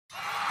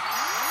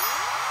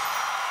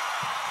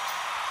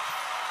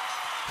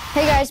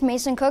Hey guys,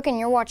 Mason Cook, and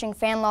you're watching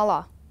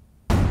Fanlalatv.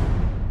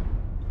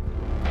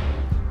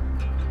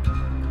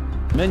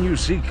 Men you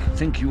seek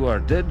think you are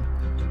dead?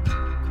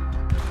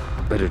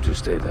 Better to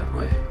stay that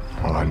way.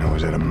 All I know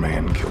is that a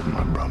man killed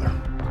my brother.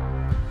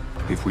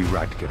 If we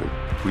ride together,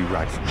 we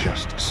ride for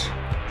justice.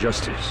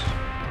 Justice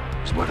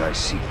is what I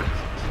seek.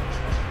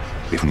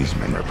 If these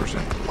men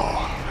represent the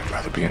law, I'd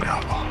rather be an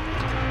outlaw.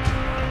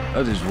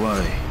 That is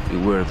why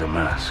you wear the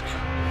mask.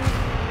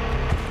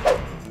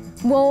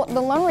 Well, The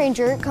Lone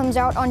Ranger comes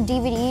out on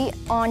DVD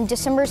on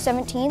December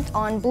 17th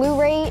on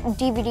Blu-ray,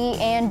 DVD,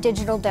 and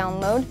digital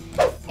download.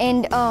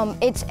 And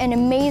it's an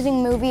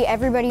amazing movie.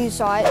 Everybody who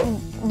saw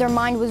it, their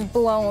mind was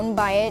blown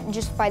by it,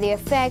 just by the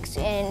effects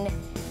and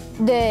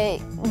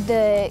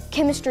the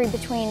chemistry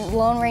between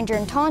Lone Ranger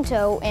and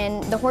Tonto,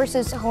 and the horse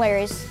is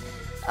hilarious.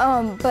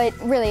 But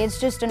really, it's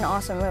just an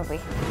awesome movie.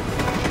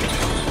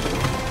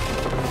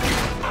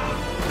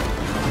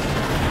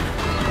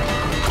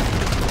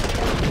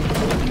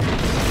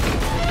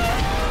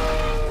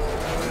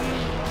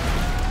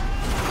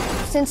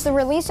 Since the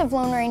release of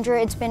Lone Ranger,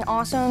 it's been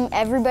awesome.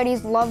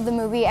 Everybody's loved the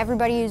movie.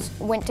 Everybody who's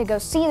went to go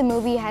see the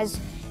movie has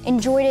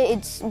enjoyed it.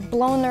 It's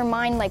blown their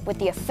mind, like with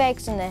the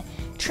effects and the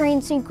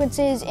train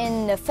sequences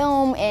in the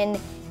film, and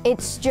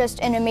it's just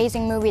an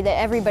amazing movie that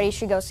everybody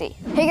should go see.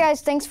 Hey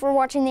guys, thanks for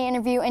watching the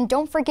interview, and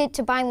don't forget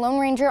to buy Lone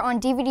Ranger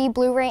on DVD,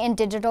 Blu-ray, and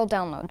digital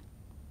download.